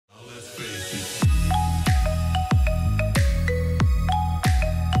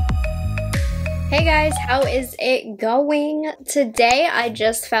Hey guys, how is it going? Today I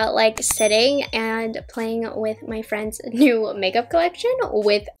just felt like sitting and playing with my friend's new makeup collection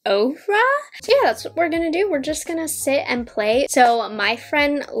with OFRA. So yeah, that's what we're gonna do. We're just gonna sit and play. So my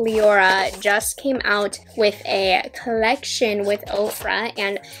friend Liora just came out with a collection with OFRA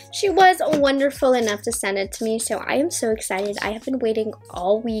and she was wonderful enough to send it to me. So I am so excited. I have been waiting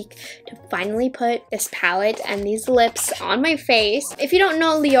all week to finally put this palette and these lips on my face. If you don't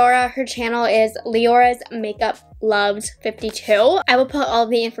know Liora, her channel is Liora's Makeup Loves 52. I will put all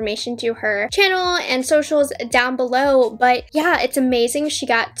the information to her channel and socials down below, but yeah, it's amazing she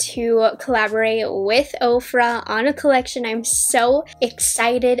got to collaborate with OFRA on a collection. I'm so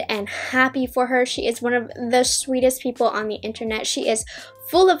excited and happy for her. She is one of the sweetest people on the internet. She is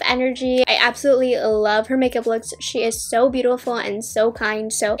full of energy. I absolutely love her makeup looks. She is so beautiful and so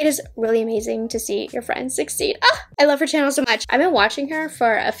kind. So it is really amazing to see your friends succeed. I love her channel so much. I've been watching her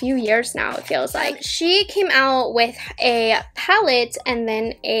for a few years now, it feels like. She came out with a palette and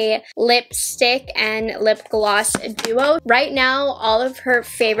then a lipstick and lip gloss duo. Right now, all of her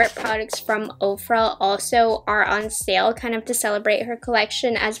favorite products from OFRA also are on sale, kind of to celebrate her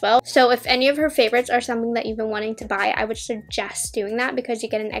collection as well. So if any of her favorites are something that you've been wanting to buy, I would suggest doing that because you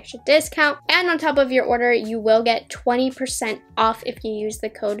get an extra discount, and on top of your order you will get 20% off if you use the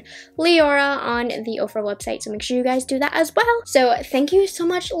code Liora on the OFRA website, so make sure you guys do that as well. So thank you so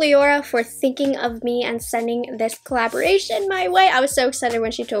much, Liora, for thinking of me and sending this collaboration my way. I was so excited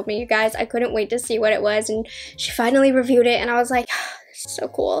when she told me, you guys. I couldn't wait to see what it was, and she finally reviewed it and I was like, so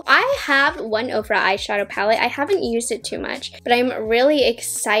cool. I have one OFRA eyeshadow palette. I haven't used it too much, but I'm really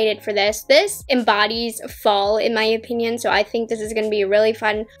excited for this. This embodies fall in my opinion, so I think this is going to be really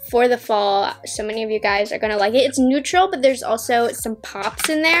fun for the fall. So many of you guys are going to like it. It's neutral, but there's also some pops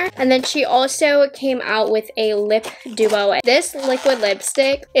in there. And then she also came out with a lip duo. This liquid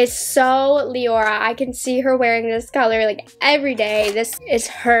lipstick is so Liora. I can see her wearing this color like every day. This is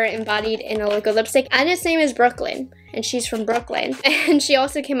her embodied in a liquid lipstick, and its name is Brooklyn. And she's from Brooklyn. And she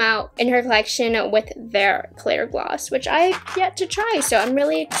also came out in her collection with their clear gloss, which I've yet to try, so I'm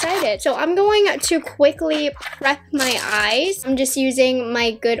really excited. So I'm going to quickly prep my eyes. I'm just using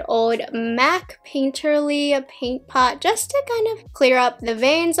my good old MAC Painterly paint pot just to kind of clear up the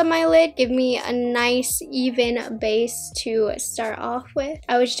veins on my lid, give me a nice even base to start off with.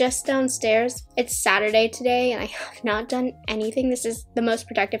 I was just downstairs. It's Saturday today and I have not done anything. This is the most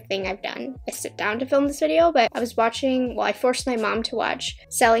productive thing I've done. I sit down to film this video, but I was watching, well, I forced my mom to watch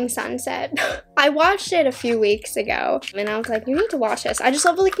Selling Sunset. I watched it a few weeks ago and I was like, you need to watch this. I just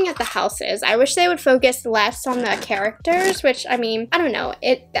love looking at the houses. I wish they would focus less on the characters, which, I mean, I don't know,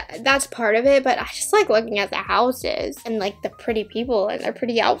 that's part of it, but I just like looking at the houses and like the pretty people and their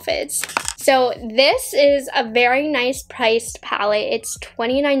pretty outfits. So this is a very nice priced palette. It's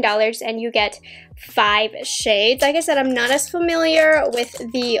 $29 and you get 5 shades. Like I said, I'm not as familiar with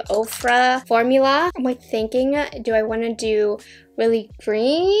the OFRA formula. I'm like thinking, do I want to do really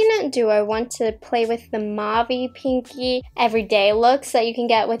green? Do I want to play with the mauvey pinky everyday looks that you can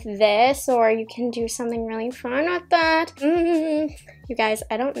get with this, or you can do something really fun with that? You guys,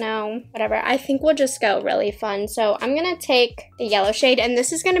 I don't know. Whatever. I think we'll just go really fun. So I'm gonna take the yellow shade, and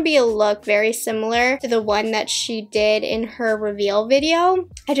this is gonna be a look very similar to the one that she did in her reveal video.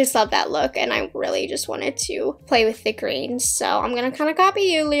 I just love that look, and I really just wanted to play with the green. So I'm gonna kind of copy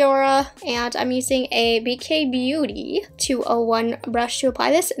you, Liora, and I'm using a BK Beauty 201 brush to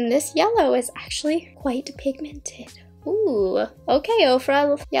apply this, and this yellow is actually quite pigmented. Ooh, okay,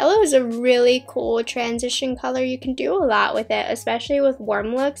 OFRA. Yellow is a really cool transition color. You can do a lot with it, especially with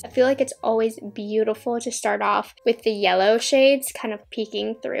warm looks. I feel like it's always beautiful to start off with the yellow shades kind of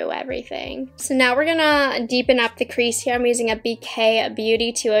peeking through everything. So now we're gonna deepen up the crease here. I'm using a BK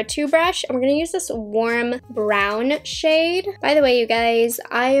Beauty 202 brush, and we're gonna use this warm brown shade. By the way, you guys,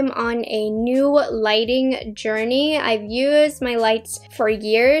 I am on a new lighting journey. I've used my lights for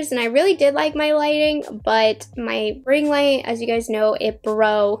years, and I really did like my lighting, but my ring light, as you guys know, it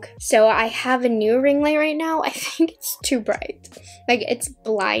broke. So I have a new ring light right now. I think it's too bright. Like, it's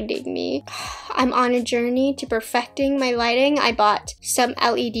blinding me. I'm on a journey to perfecting my lighting. I bought some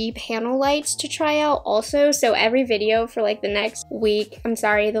LED panel lights to try out also. So every video for like the next week, I'm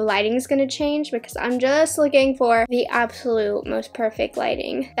sorry, the lighting is gonna change because I'm just looking for the absolute most perfect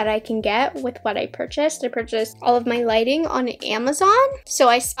lighting that I can get with what I purchased. I purchased all of my lighting on Amazon. So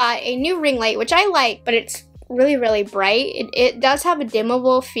I saw a new ring light, which I like, but it's really bright. It does have a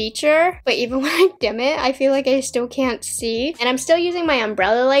dimmable feature, but even when I dim it, I feel like I still can't see. And I'm still using my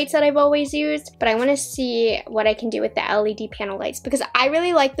umbrella lights that I've always used, but I want to see what I can do with the LED panel lights because I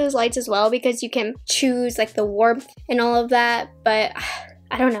really like those lights as well because you can choose like the warmth and all of that, but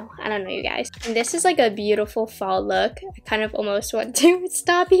I don't know you guys. And this is like a beautiful fall look. I kind of almost want to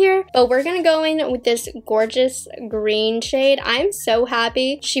stop here, but we're gonna go in with this gorgeous green shade. I'm so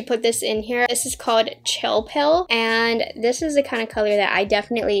happy she put this in here. This is called Chill Pill, and this is the kind of color that I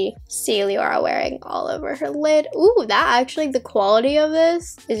definitely see Liora wearing all over her lid. Ooh, that actually, the quality of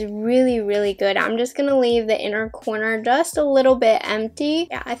this is really, really good. I'm just gonna leave the inner corner just a little bit empty.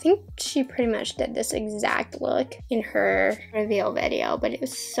 Yeah, I think she pretty much did this exact look in her reveal video, but it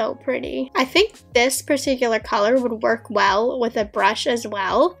was so pretty. I think this particular color would work well with a brush as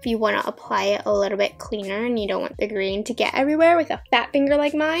well if you want to apply it a little bit cleaner and you don't want the green to get everywhere with a fat finger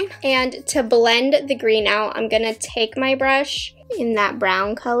like mine. And to blend the green out, I'm gonna take my brush in that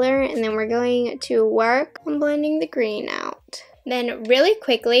brown color, and then we're going to work on blending the green out. Then really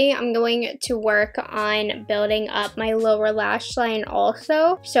quickly, I'm going to work on building up my lower lash line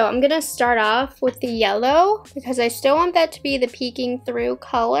also. So I'm gonna start off with the yellow because I still want that to be the peeking through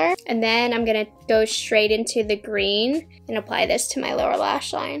color. And then I'm gonna go straight into the green and apply this to my lower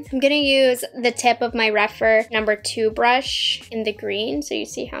lash line. I'm gonna use the tip of my Rephr number 2 brush in the green. So you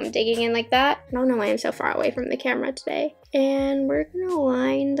see how I'm digging in like that. I don't know why I'm so far away from the camera today. And we're gonna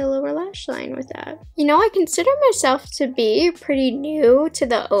line the lower lash line with that. You know, I consider myself to be pretty new to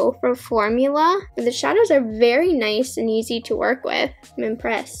the OFRA formula, but the shadows are very nice and easy to work with. I'm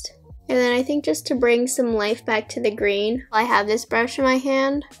impressed. And then I think just to bring some life back to the green, I have this brush in my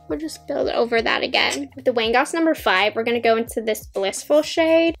hand. We'll just build over that again. With the Wayne Goss number 5, we're gonna go into this Blissful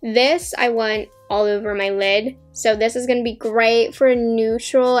shade. This I want all over my lid. So this is gonna be great for a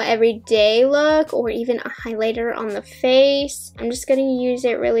neutral everyday look or even a highlighter on the face. I'm just gonna use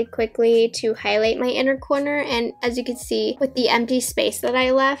it really quickly to highlight my inner corner, and as you can see with the empty space that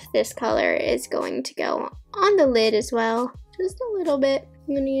I left, this color is going to go on the lid as well, just a little bit.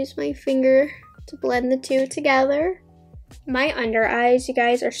 I'm gonna use my finger to blend the two together. My under eyes, you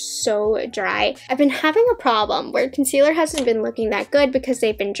guys, are so dry. I've been having a problem where concealer hasn't been looking that good because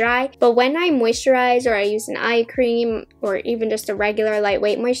they've been dry, but when I moisturize or I use an eye cream or even just a regular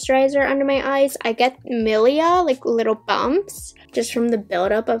lightweight moisturizer under my eyes, I get milia, like little bumps, just from the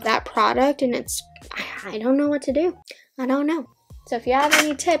buildup of that product, and I don't know what to do. I don't know. So if you have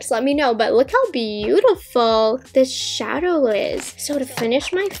any tips, let me know. But look how beautiful this shadow is. So to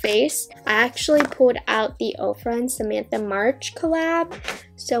finish my face, I actually pulled out the OFRA and Samantha March collab.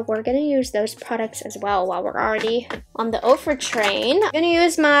 So we're going to use those products as well while we're already on the OFRA train. I'm going to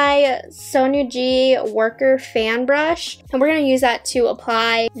use my Sonia G Worker Fan Brush. And we're going to use that to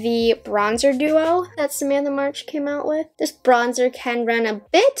apply the bronzer duo that Samantha March came out with. This bronzer can run a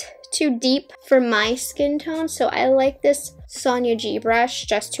bit too deep for my skin tone, so I like this Sonia G brush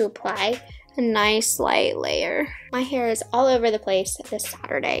just to apply a nice light layer. My hair is all over the place this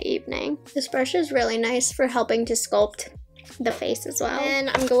Saturday evening. This brush is really nice for helping to sculpt the face as well. And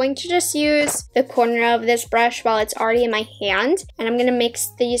I'm going to just use the corner of this brush while it's already in my hand, and I'm gonna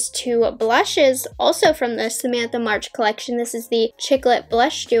mix these two blushes also from the Samantha March collection. This is the Chiclet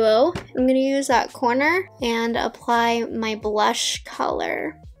Blush Duo. I'm gonna use that corner and apply my blush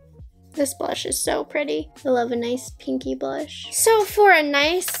color. This blush is so pretty. I love a nice pinky blush. So for a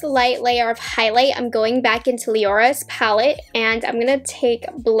nice light layer of highlight, I'm going back into Liora's palette and I'm gonna take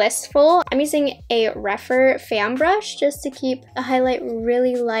Blissful. I'm using a Rephr fan brush just to keep the highlight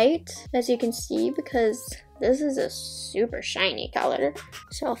really light, as you can see, because this is a super shiny color.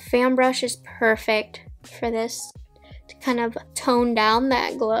 So a fan brush is perfect for this to kind of tone down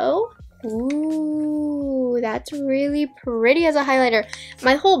that glow. Ooh, that's really pretty as a highlighter.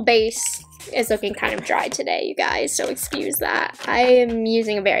 My whole base is looking kind of dry today, you guys, so excuse that. I am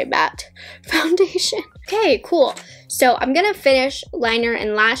using a very matte foundation. Okay, cool. So I'm gonna finish liner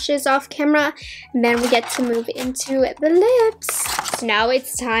and lashes off camera, and then we get to move into the lips. So now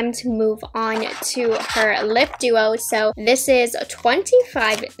it's time to move on to her lip duo. So this is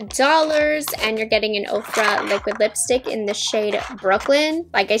 $25, and you're getting an OFRA liquid lipstick in the shade Brooklyn.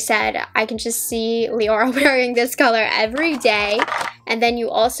 Like I said, I can just see Liora wearing this color every day. And then you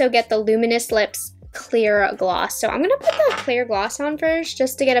also get the Luminous Lips clear gloss. So I'm gonna put the clear gloss on first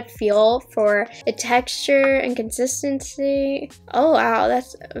just to get a feel for the texture and consistency. Oh wow,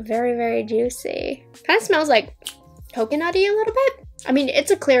 that's very, very juicy. Kind of smells like coconutty a little bit. I mean,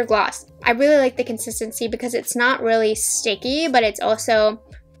 it's a clear gloss. I really like the consistency because it's not really sticky, but it's also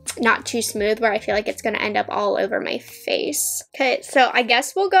not too smooth where I feel like it's gonna end up all over my face. Okay, so I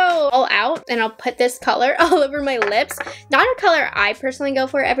guess we'll go all out and I'll put this color all over my lips. Not a color I personally go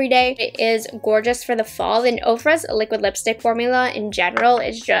for every day. It is gorgeous for the fall, and OFRA's liquid lipstick formula in general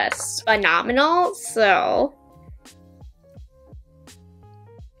is just phenomenal. So,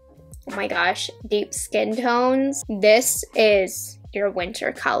 oh my gosh, deep skin tones. This is your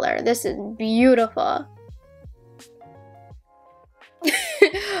winter color. This is beautiful.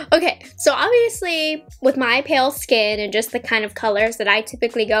 Okay, so obviously with my pale skin and just the kind of colors that I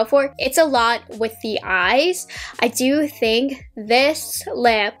typically go for, it's a lot with the eyes. I do think this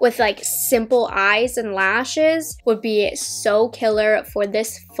lip with like simple eyes and lashes would be so killer for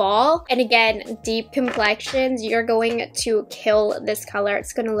this fall. And again, deep complexions, you're going to kill this color.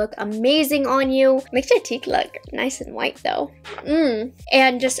 It's gonna look amazing on you. Makes your teeth look nice and white though.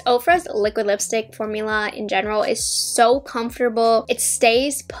 And just OFRA's liquid lipstick formula in general is so comfortable. It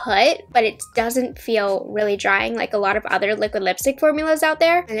stays put, but it doesn't feel really drying like a lot of other liquid lipstick formulas out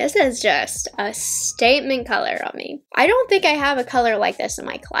there. And this is just a statement color on me. I don't think I have a color like this in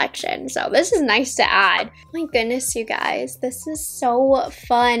my collection, so this is nice to add. My goodness, you guys, this is so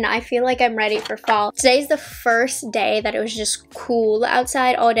fun. I feel like I'm ready for fall. Today's the first day that it was just cool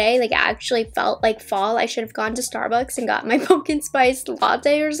outside all day. Like, it actually felt like fall. I should have gone to Starbucks and got my pumpkin spice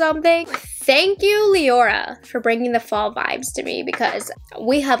latte or something. Thank you, Liora, for bringing the fall vibes to me, because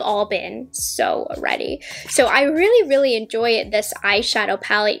we have all been so ready. So I really, really enjoy this eyeshadow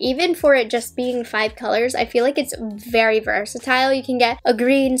palette. Even for it just being 5 colors, I feel like it's very versatile. You can get a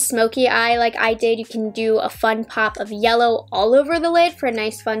green smoky eye like I did. You can do a fun pop of yellow all over the lid for a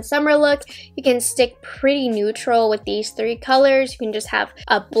nice fun summer look. You can stick pretty neutral with these 3 colors. You can just have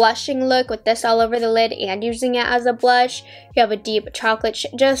a blushing look with this all over the lid and using it as a blush. You have a deep chocolate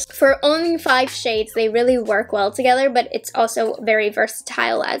just for only 5 shades. They really work well together, but it's also very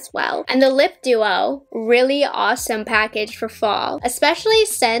versatile as well. And the lip duo, really awesome package for fall, especially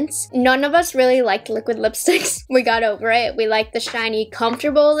since none of us really liked liquid lipsticks. We got over it. We like the shiny,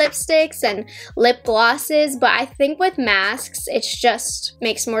 comfortable lipsticks and lip glosses, but I think with masks, it just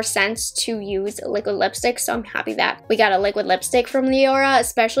makes more sense to use liquid lipstick. So I'm happy that we got a liquid lipstick from Liora,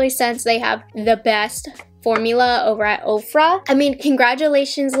 especially since they have the best formula over at OFRA. I mean,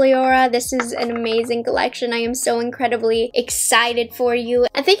 congratulations, Liora. This is an amazing collection. I am so incredibly excited for you.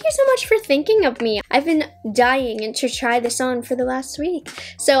 And thank you so much for thinking of me. I've been dying to try this on for the last week.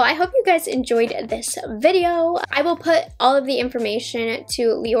 So I hope you guys enjoyed this video. I will put all of the information to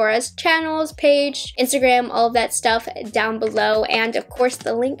Liora's channels, page, Instagram, all of that stuff down below. And of course,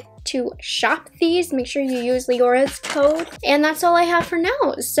 the link to shop these. Make sure you use Liora's code. And that's all I have for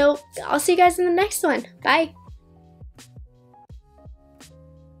now. So I'll see you guys in the next one. Bye.